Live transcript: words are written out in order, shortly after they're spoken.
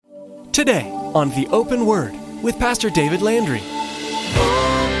Today on The Open Word with Pastor David Landry.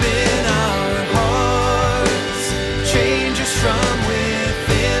 Open our hearts, change us from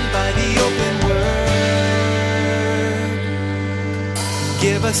within by the open word.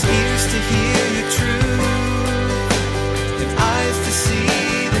 Give us ears to hear your truth and eyes to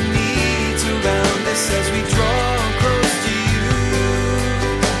see the needs around us as we draw close to you.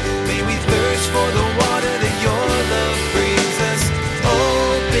 May we thirst for the water that your love brings us.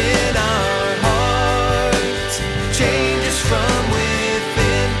 Open our hearts, change us from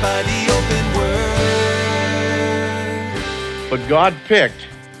within by the open word. But God picked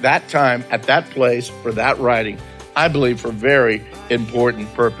that time at that place for that writing, I believe, for very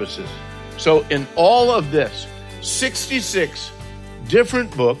important purposes. So in all of this, 66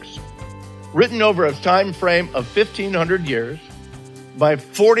 different books written over a time frame of 1,500 years by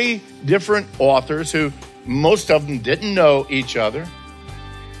 40 different authors who most of them didn't know each other,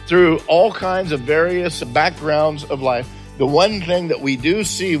 through all kinds of various backgrounds of life. The one thing that we do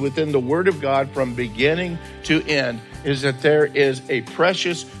see within the Word of God from beginning to end is that there is a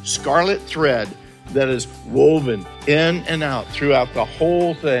precious scarlet thread that is woven in and out throughout the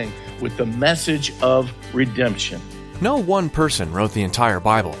whole thing with the message of redemption. No one person wrote the entire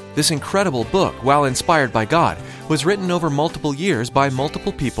Bible. This incredible book, while inspired by God, was written over multiple years by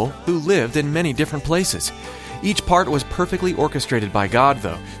multiple people who lived in many different places. Each part was perfectly orchestrated by God,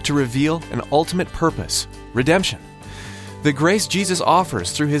 though, to reveal an ultimate purpose: redemption. The grace Jesus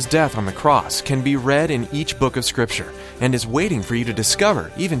offers through his death on the cross can be read in each book of Scripture and is waiting for you to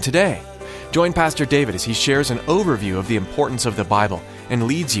discover even today. Join Pastor David as he shares an overview of the importance of the Bible and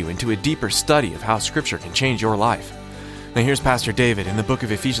leads you into a deeper study of how Scripture can change your life. Now here's Pastor David in the book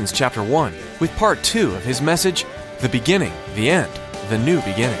of Ephesians chapter 1 with part 2 of his message, The Beginning, the End, the New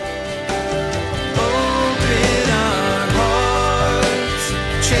Beginning. Open our hearts,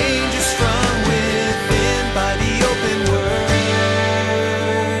 change us from within by the open word.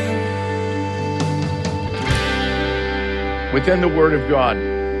 Within the Word of God,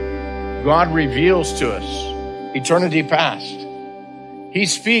 God reveals to us eternity past. He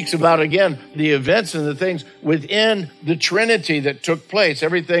speaks about, again, the events and the things within the Trinity that took place.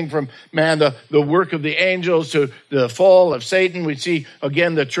 Everything from, the work of the angels to the fall of Satan. We see,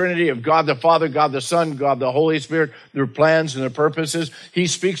 again, the Trinity of God the Father, God the Son, God the Holy Spirit, their plans and their purposes. He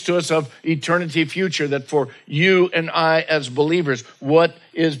speaks to us of eternity future, that for you and I as believers, what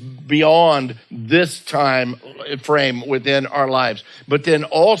is beyond this time frame within our lives. But then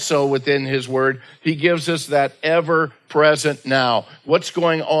also within his word, he gives us that ever-present now. What's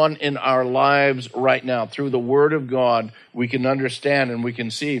going on in our lives right now? Through the word of God, we can understand and we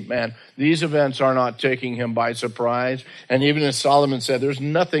can see, these events are not taking him by surprise. And even as Solomon said, there's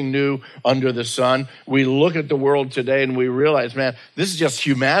nothing new under the sun. We look at the world today and we realize, this is just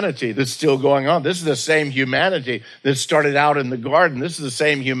humanity that's still going on. This is the same humanity that started out in the garden. This is the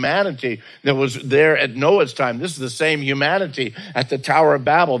same humanity that was there at Noah's time. This is the same humanity at the Tower of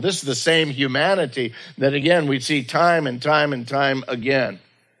Babel. This is the same humanity that, again, we see time and time and time again.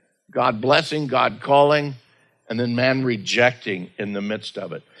 God blessing, God calling, and then man rejecting in the midst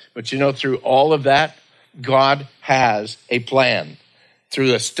of it. But through all of that, God has a plan.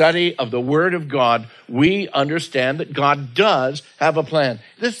 Through the study of the Word of God, we understand that God does have a plan.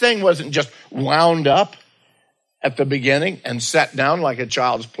 This thing wasn't just wound up at the beginning and set down like a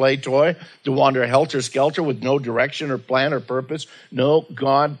child's play toy to wander helter-skelter with no direction or plan or purpose. No,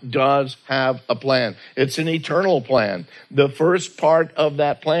 God does have a plan. It's an eternal plan. The first part of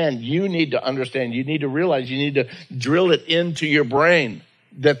that plan, you need to understand, you need to realize, you need to drill it into your brain,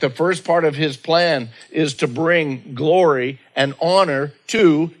 that the first part of his plan is to bring glory and honor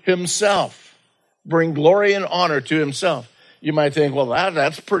to himself. Bring glory and honor to himself. You might think, well,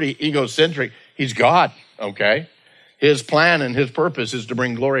 that's pretty egocentric. He's God, okay? His plan and his purpose is to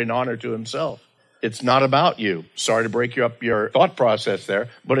bring glory and honor to himself. It's not about you. Sorry to break up your thought process there,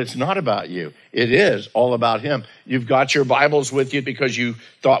 but it's not about you. It is all about him. You've got your Bibles with you because you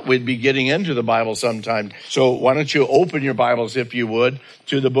thought we'd be getting into the Bible sometime. So why don't you open your Bibles, if you would,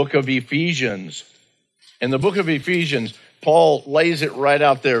 to the book of Ephesians. In the book of Ephesians, Paul lays it right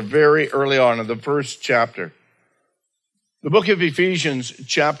out there very early on in the first chapter. The book of Ephesians,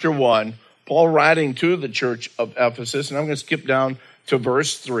 chapter 1, Paul writing to the church of Ephesus, and I'm going to skip down to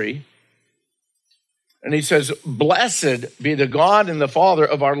verse 3. And he says, "Blessed be the God and the Father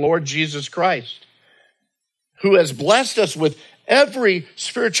of our Lord Jesus Christ, who has blessed us with every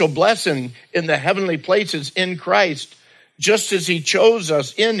spiritual blessing in the heavenly places in Christ, just as he chose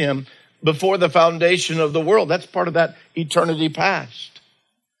us in him before the foundation of the world." That's part of that eternity past.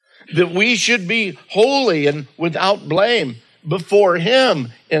 That we should be holy and without blame before him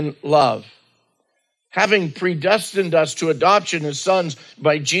in love, having predestined us to adoption as sons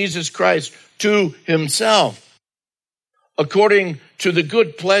by Jesus Christ to himself, according to the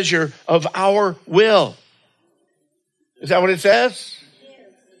good pleasure of our will. Is that what it says?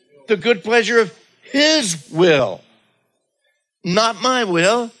 The good pleasure of his will, not my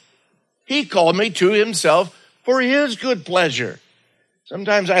will. He called me to himself for his good pleasure.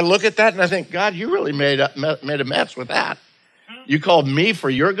 Sometimes I look at that and I think, God, you really made a mess with that. You called me for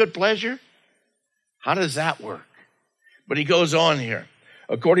your good pleasure? How does that work? But he goes on here.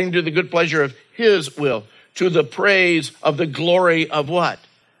 According to the good pleasure of his will, to the praise of the glory of what?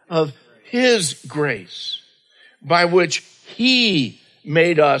 Of his grace, by which he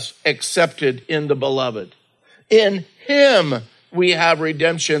made us accepted in the beloved. In him we have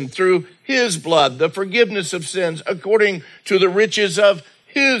redemption through his blood, the forgiveness of sins, according to the riches of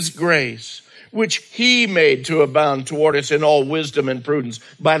his grace, which he made to abound toward us in all wisdom and prudence.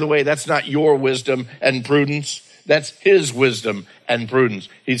 By the way, that's not your wisdom and prudence. That's his wisdom and prudence.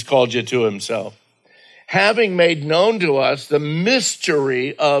 He's called you to himself. Having made known to us the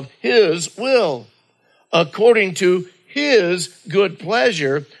mystery of his will, according to his good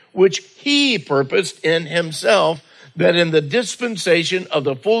pleasure, which he purposed in himself, that in the dispensation of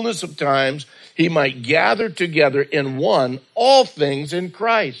the fullness of times he might gather together in one all things in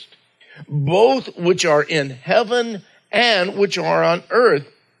Christ, both which are in heaven and which are on earth,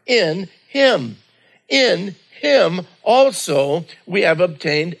 in him. In him also we have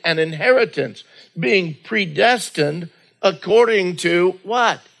obtained an inheritance, being predestined according to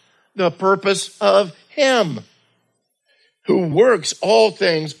what? The purpose of him, who works all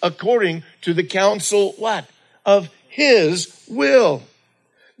things according to the counsel, what? Of his will,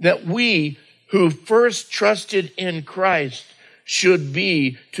 that we who first trusted in Christ should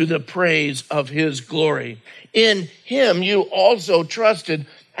be to the praise of his glory. In him you also trusted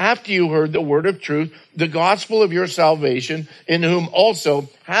after you heard the word of truth, the gospel of your salvation, in whom also,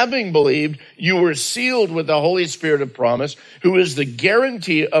 having believed, you were sealed with the Holy Spirit of promise, who is the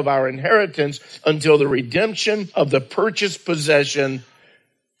guarantee of our inheritance until the redemption of the purchased possession.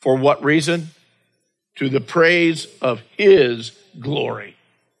 For what reason? To the praise of his glory.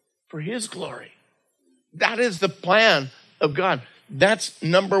 For his glory. That is the plan of God. That's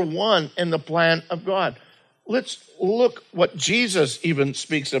number one in the plan of God. Let's look what Jesus even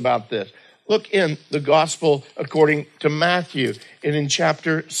speaks about this. Look in the gospel according to Matthew and in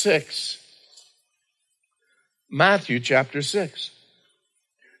chapter 6. Matthew chapter 6.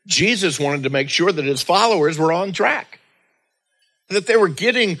 Jesus wanted to make sure that his followers were on track, that they were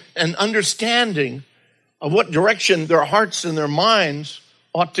getting an understanding of what direction their hearts and their minds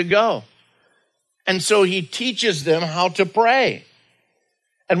ought to go. And so he teaches them how to pray.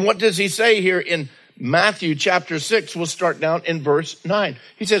 And what does he say here in Matthew chapter 6? We'll start down in verse 9.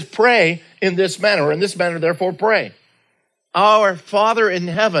 He says, pray in this manner. In this manner, therefore, pray. Our Father in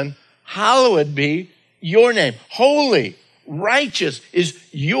heaven, hallowed be your name. Holy, righteous is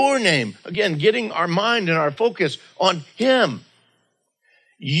your name. Again, getting our mind and our focus on him.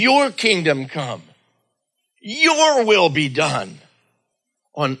 Your kingdom come. Your will be done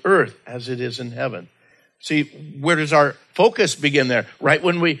on earth as it is in heaven. See, where does our focus begin there? Right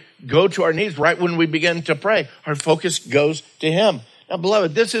when we go to our knees, right when we begin to pray, our focus goes to him. Now,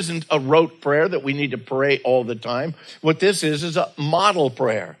 beloved, this isn't a rote prayer that we need to pray all the time. What this is a model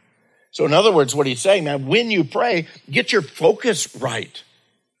prayer. So in other words, what he's saying, now, when you pray, get your focus right.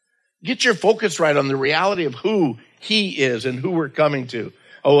 Get your focus right on the reality of who he is and who we're coming to.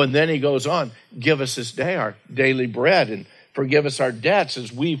 Oh, and then he goes on, give us this day our daily bread and forgive us our debts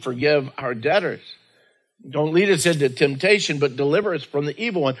as we forgive our debtors. Don't lead us into temptation, but deliver us from the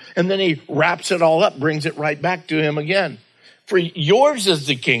evil one. And then he wraps it all up, brings it right back to him again. For yours is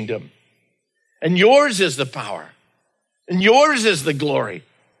the kingdom, and yours is the power, and yours is the glory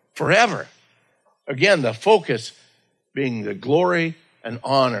forever. Again, the focus being the glory and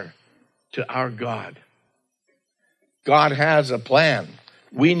honor to our God. God has a plan.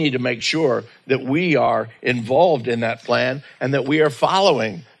 We need to make sure that we are involved in that plan and that we are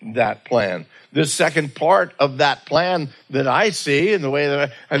following that plan. The second part of that plan that I see and the way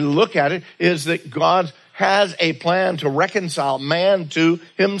that I look at it is that God has a plan to reconcile man to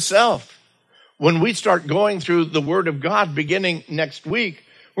himself. When we start going through the Word of God beginning next week,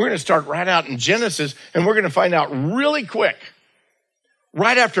 we're going to start right out in Genesis, and we're going to find out really quick.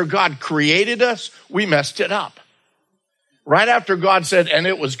 Right after God created us, we messed it up. Right after God said, and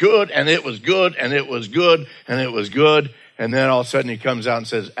it was good, and it was good, and it was good, and it was good. And then all of a sudden he comes out and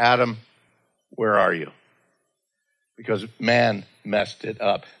says, Adam, where are you? Because man messed it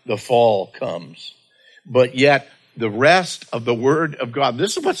up. The fall comes. But yet the rest of the Word of God,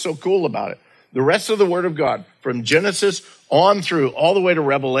 this is what's so cool about it. The rest of the Word of God, from Genesis on through all the way to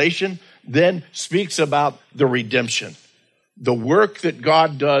Revelation, then speaks about the redemption, the work that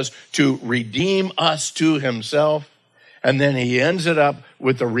God does to redeem us to himself. And then he ends it up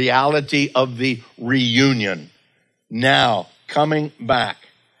with the reality of the reunion. Now, coming back,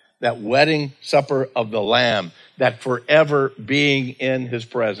 that wedding supper of the Lamb, that forever being in his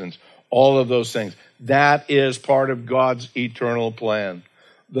presence, all of those things. That is part of God's eternal plan.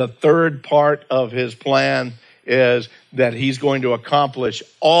 The third part of his plan is that he's going to accomplish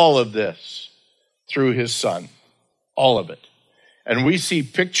all of this through his Son, all of it. And we see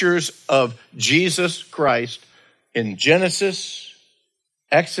pictures of Jesus Christ in Genesis,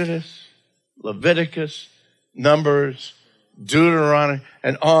 Exodus, Leviticus, Numbers, Deuteronomy,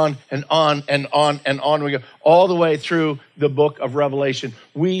 and on and on and on and on we go, all the way through the book of Revelation.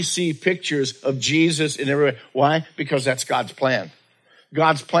 We see pictures of Jesus in every way. Why? Because that's God's plan.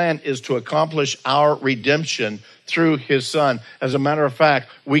 God's plan is to accomplish our redemption through his Son. As a matter of fact,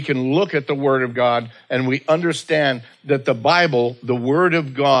 we can look at the Word of God and we understand that the Bible, the Word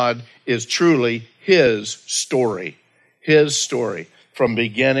of God, is truly his story from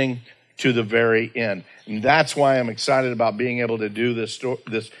beginning to the very end. And that's why I'm excited about being able to do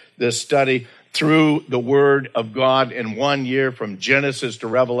this study through the Word of God in 1 year, from Genesis to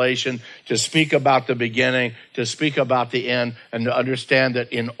Revelation, to speak about the beginning, to speak about the end, and to understand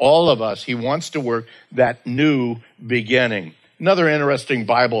that in all of us, he wants to work that new beginning. Another interesting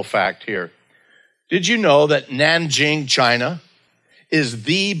Bible fact here. Did you know that Nanjing, China, is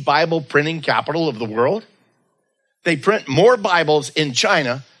the Bible printing capital of the world? They print more Bibles in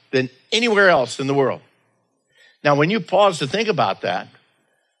China than anywhere else in the world. Now, when you pause to think about that,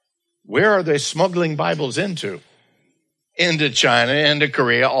 where are they smuggling Bibles into? Into China, into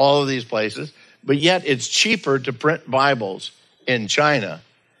Korea, all of these places. But yet it's cheaper to print Bibles in China,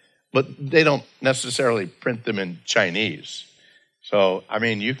 but they don't necessarily print them in Chinese. So, I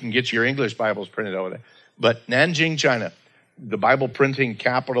mean, you can get your English Bibles printed over there. But Nanjing, China, the Bible printing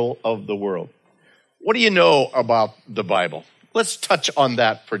capital of the world. What do you know about the Bible? Let's touch on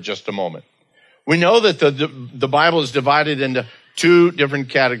that for just a moment. We know that the Bible is divided into two different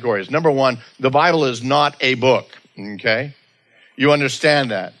categories. Number one, the Bible is not a book, okay? You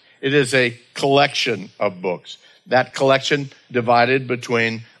understand that. It is a collection of books. That collection divided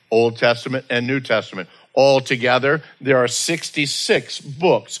between Old Testament and New Testament. Altogether, there are 66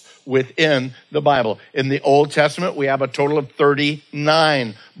 books within the Bible. In the Old Testament, we have a total of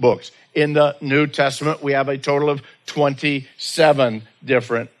 39 books. In the New Testament, we have a total of 27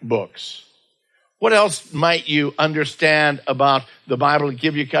 different books. What else might you understand about the Bible to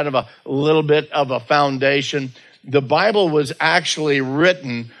give you kind of a little bit of a foundation? The Bible was actually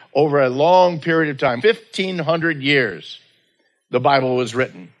written over a long period of time, 1,500 years. The Bible was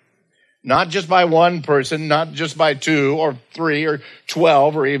written. Not just by one person, not just by 2 or 3 or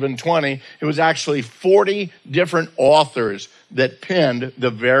 12 or even 20. It was actually 40 different authors that penned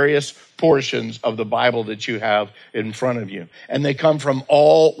the various portions of the Bible that you have in front of you. And they come from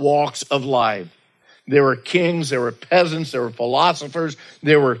all walks of life. There were kings, there were peasants, there were philosophers,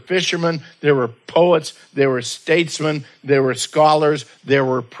 there were fishermen, there were poets, there were statesmen, there were scholars, there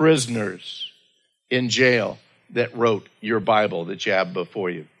were prisoners in jail that wrote your Bible that you have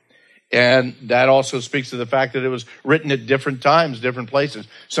before you. And that also speaks to the fact that it was written at different times, different places.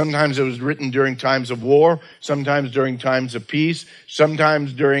 Sometimes it was written during times of war, sometimes during times of peace,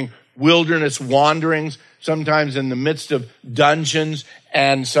 sometimes during wilderness wanderings, sometimes in the midst of dungeons,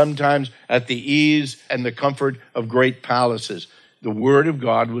 and sometimes at the ease and the comfort of great palaces. The Word of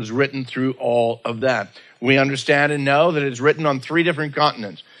God was written through all of that. We understand and know that it's written on 3 different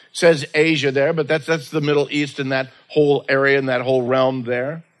continents. It says Asia there, but that's the Middle East and that whole area and that whole realm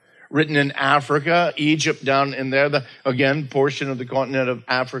there. Written in Africa, Egypt down in there, again, portion of the continent of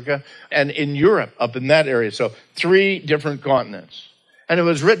Africa, and in Europe, up in that area. So 3 different continents. And it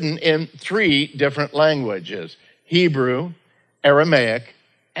was written in 3 different languages: Hebrew, Aramaic,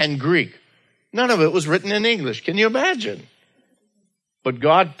 and Greek. None of it was written in English. Can you imagine? But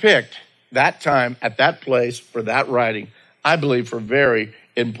God picked that time at that place for that writing, I believe, for very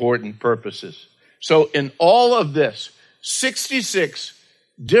important purposes. So in all of this, 66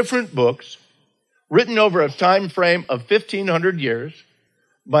 different books written over a time frame of 1,500 years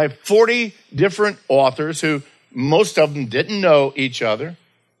by 40 different authors who most of them didn't know each other,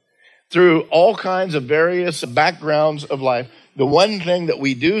 through all kinds of various backgrounds of life. The one thing that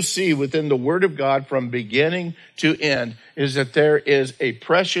we do see within the Word of God from beginning to end is that there is a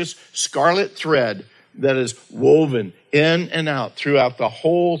precious scarlet thread that is woven in and out throughout the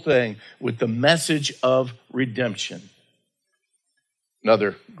whole thing with the message of redemption.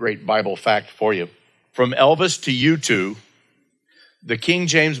 Another great Bible fact for you. From Elvis to U2, the King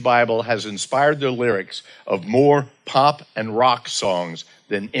James Bible has inspired the lyrics of more pop and rock songs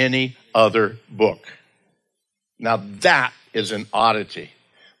than any other book. Now that is an oddity.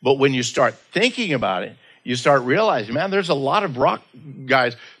 But when you start thinking about it, you start realizing, man, there's a lot of rock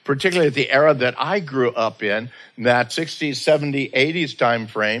guys, particularly at the era that I grew up in, that 60s, 70s, 80s time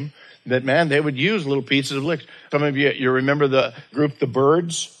frame, that, man, they would use little pieces of lyrics. Some of you remember the group The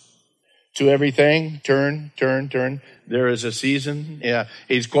Byrds? To everything, turn, turn, turn. There is a season. Yeah,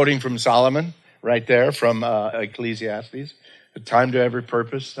 he's quoting from Solomon right there from Ecclesiastes. A time to every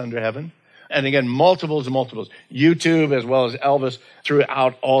purpose under heaven. And again, multiples and multiples. YouTube as well as Elvis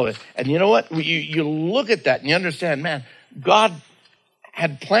throughout all of it. And you know what? You look at that and you understand, man, God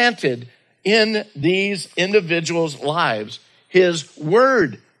had planted in these individuals' lives his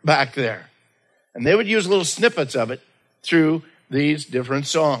word back there. And they would use little snippets of it through these different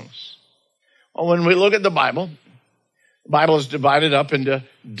songs. Well, when we look at the Bible is divided up into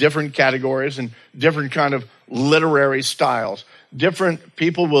different categories and different kind of literary styles. Different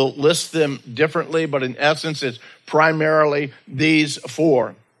people will list them differently, but in essence, it's primarily these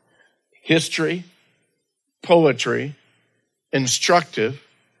four: history, poetry, instructive,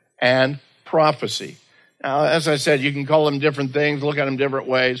 and prophecy. Now, as I said, you can call them different things, look at them different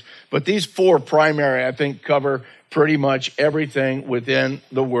ways, but these four primary, I think, cover pretty much everything within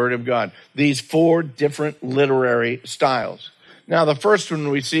the Word of God. These four different literary styles. Now, the first one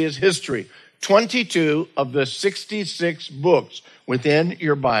we see is history. 22 of the 66 books within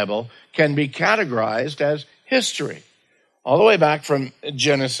your Bible can be categorized as history. All the way back from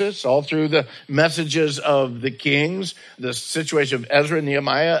Genesis, all through the messages of the kings, the situation of Ezra,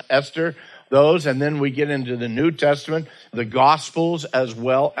 Nehemiah, Esther, those, and then we get into the New Testament, the Gospels, as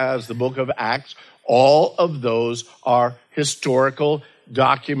well as the book of Acts. All of those are historical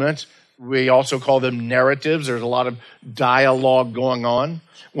documents. We also call them narratives. There's a lot of dialogue going on.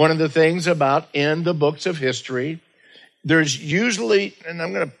 One of the things about in the books of history, there's usually, and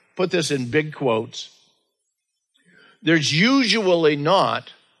I'm going to put this in big quotes, there's usually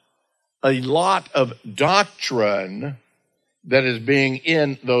not a lot of doctrine that is being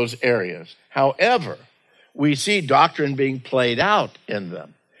in those areas. However, we see doctrine being played out in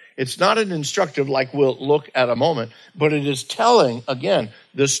them. It's not an instructive like we'll look at a moment, but it is telling, again,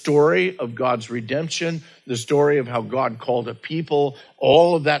 the story of God's redemption, the story of how God called a people,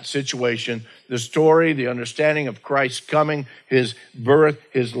 all of that situation, the story, the understanding of Christ's coming, his birth,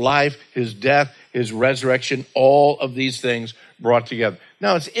 his life, his death, his resurrection, all of these things brought together.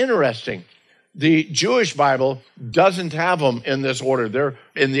 Now, it's interesting. The Jewish Bible doesn't have them in this order. They're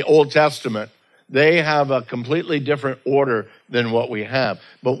in the Old Testament. They have a completely different order than what we have.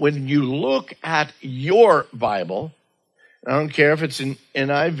 But when you look at your Bible, I don't care if it's an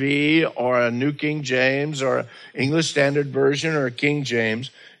NIV or a New King James or an English Standard Version or a King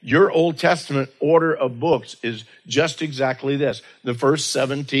James, your Old Testament order of books is just exactly this. The first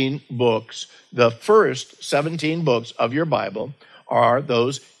 17 books of your Bible are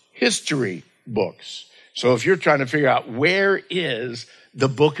those history books. So if you're trying to figure out where is the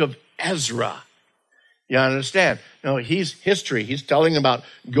book of Ezra, you understand? No, he's history. He's telling about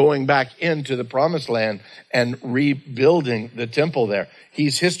going back into the promised land and rebuilding the temple there.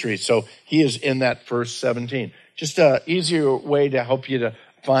 He's history. So he is in that first 17. Just an easier way to help you to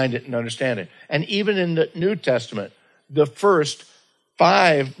find it and understand it. And even in the New Testament, the first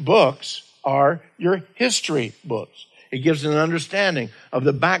 5 books are your history books. It gives an understanding of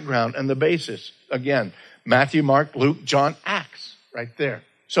the background and the basis. Again, Matthew, Mark, Luke, John, Acts, right there.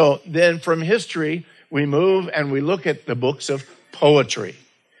 So then from history, we move and we look at the books of poetry.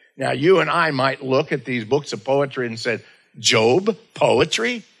 Now, you and I might look at these books of poetry and say, Job,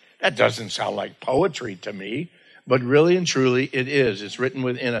 poetry? That doesn't sound like poetry to me. But really and truly, it is. It's written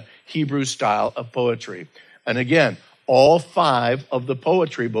within a Hebrew style of poetry. And again, all 5 of the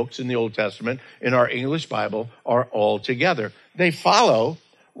poetry books in the Old Testament in our English Bible are all together. They follow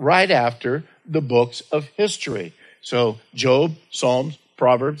right after the books of history. So Job, Psalms,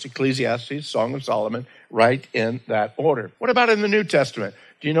 Proverbs, Ecclesiastes, Song of Solomon, right in that order. What about in the New Testament?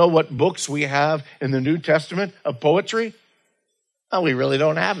 Do you know what books we have in the New Testament of poetry? Well, we really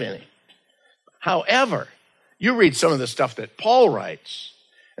don't have any. However, you read some of the stuff that Paul writes,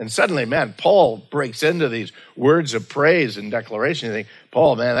 and suddenly, man, Paul breaks into these words of praise and declaration. You think,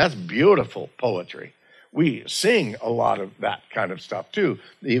 Paul, man, that's beautiful poetry. We sing a lot of that kind of stuff too,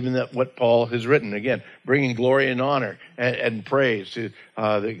 even what Paul has written. Again, bringing glory and honor and praise to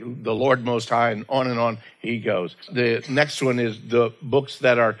the Lord Most High, and on he goes. The next one is the books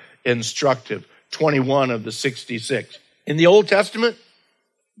that are instructive. 21 of the 66. In the Old Testament,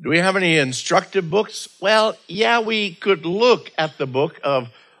 do we have any instructive books? Well, yeah, we could look at the book of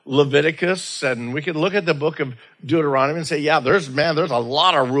Leviticus, and we could look at the book of Deuteronomy and say, yeah, there's a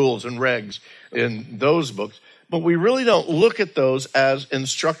lot of rules and regs in those books. But we really don't look at those as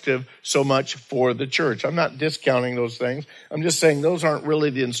instructive so much for the church. I'm not discounting those things. I'm just saying those aren't really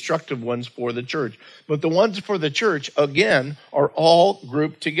the instructive ones for the church. But the ones for the church, again, are all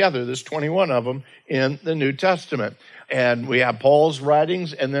grouped together. There's 21 of them in the New Testament. And we have Paul's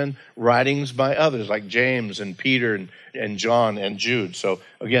writings and then writings by others like James and Peter and John and Jude. So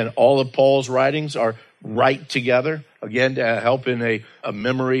again, all of Paul's writings are right together, again, to help in a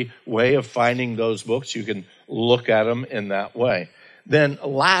memory way of finding those books. You can look at them in that way. Then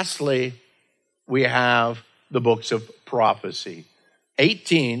lastly, we have the books of prophecy.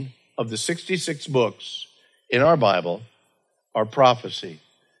 18 of the 66 books in our Bible are prophecy.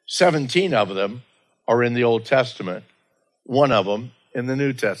 17 of them are in the Old Testament. One of them in the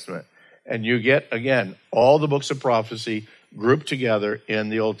New Testament. And you get, again, all the books of prophecy grouped together in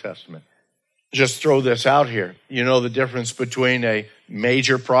the Old Testament. Just throw this out here. You know the difference between a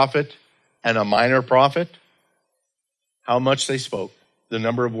major prophet and a minor prophet? How much they spoke, the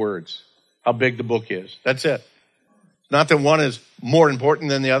number of words, how big the book is. That's it. Not that one is more important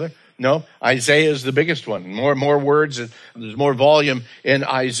than the other. No, Isaiah is the biggest one. More words, there's more volume in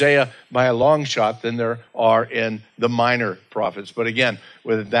Isaiah by a long shot than there are in the minor prophets. But again,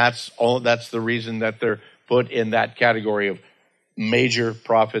 that's the reason that they're put in that category of major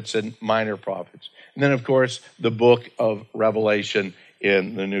prophets and minor prophets. And then, of course, the book of Revelation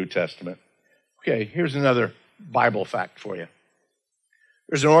in the New Testament. Okay, here's another Bible fact for you.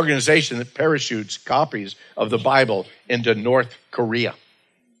 There's an organization that parachutes copies of the Bible into North Korea.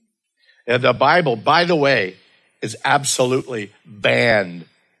 And the Bible, by the way, is absolutely banned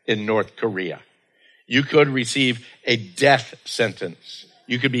in North Korea. You could receive a death sentence.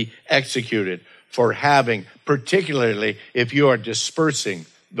 You could be executed for having, particularly if you are dispersing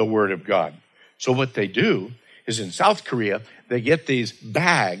the Word of God. So what they do is in South Korea, they get these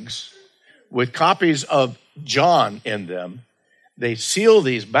bags with copies of John in them. They seal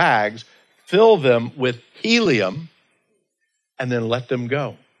these bags, fill them with helium, and then let them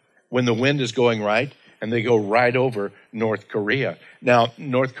go when the wind is going right, and they go right over North Korea. Now,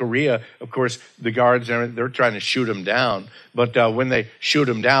 North Korea, of course, the guards, they're trying to shoot them down, but when they shoot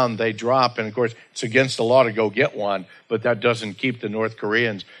them down, they drop, and of course, it's against the law to go get one, but that doesn't keep the North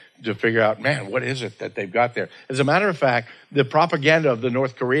Koreans to figure out, man, what is it that they've got there? As a matter of fact, the propaganda of the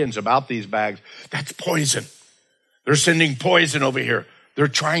North Koreans about these bags, that's poison. They're sending poison over here. They're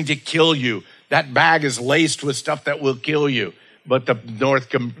trying to kill you. That bag is laced with stuff that will kill you. But the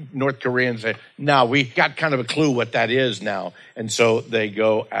North Koreans say, no, we got kind of a clue what that is now. And so they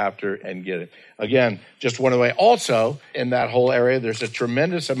go after and get it. Again, just one way. Also, in that whole area, there's a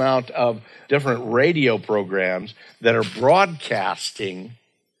tremendous amount of different radio programs that are broadcasting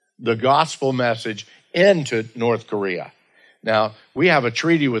the gospel message into North Korea. Now, we have a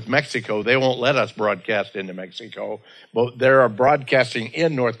treaty with Mexico. They won't let us broadcast into Mexico, but they are broadcasting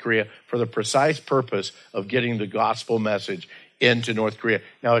in North Korea for the precise purpose of getting the gospel message into North Korea.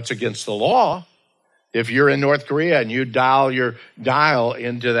 Now, it's against the law. If you're in North Korea and you dial your dial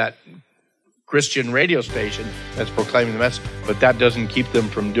into that Christian radio station that's proclaiming the message, but that doesn't keep them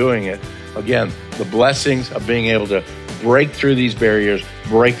from doing it. Again, the blessings of being able to break through these barriers,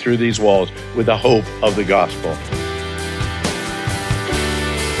 break through these walls with the hope of the gospel.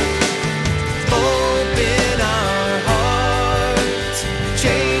 Open our hearts,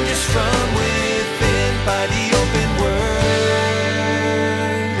 change us from within by the open word.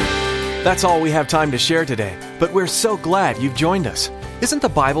 That's all we have time to share today, but we're so glad you've joined us. Isn't the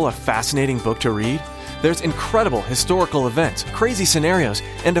Bible a fascinating book to read? There's incredible historical events, crazy scenarios,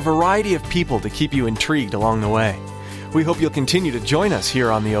 and a variety of people to keep you intrigued along the way. We hope you'll continue to join us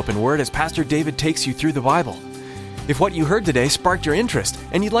here on The Open Word as Pastor David takes you through the Bible. If what you heard today sparked your interest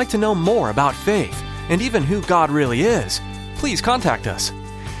and you'd like to know more about faith and even who God really is, please contact us.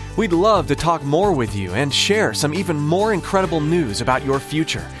 We'd love to talk more with you and share some even more incredible news about your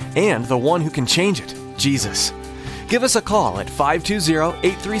future and the one who can change it, Jesus. Give us a call at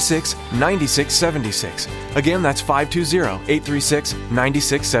 520-836-9676. Again, that's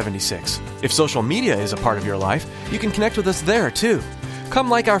 520-836-9676. If social media is a part of your life, you can connect with us there too. Come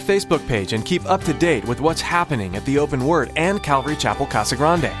like our Facebook page and keep up to date with what's happening at The Open Word and Calvary Chapel, Casa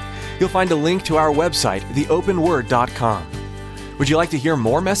Grande. You'll find a link to our website, theopenword.com. Would you like to hear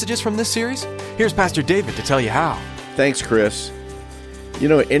more messages from this series? Here's Pastor David to tell you how. Thanks, Chris. You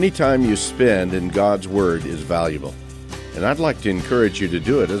know, any time you spend in God's Word is valuable. and I'd like to encourage you to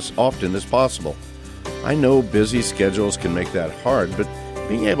do it as often as possible. I know busy schedules can make that hard, but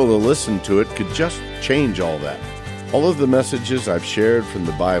being able to listen to it could just change all that. All of the messages I've shared from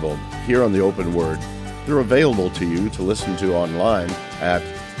the Bible here on The Open Word, they're available to you to listen to online at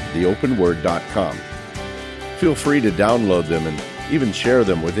theopenword.com. Feel free to download them and even share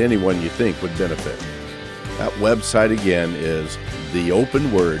them with anyone you think would benefit. That website again is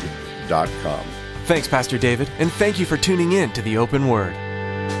theopenword.com. Thanks, Pastor David, and thank you for tuning in to The Open Word.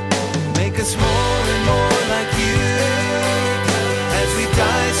 Make us more and more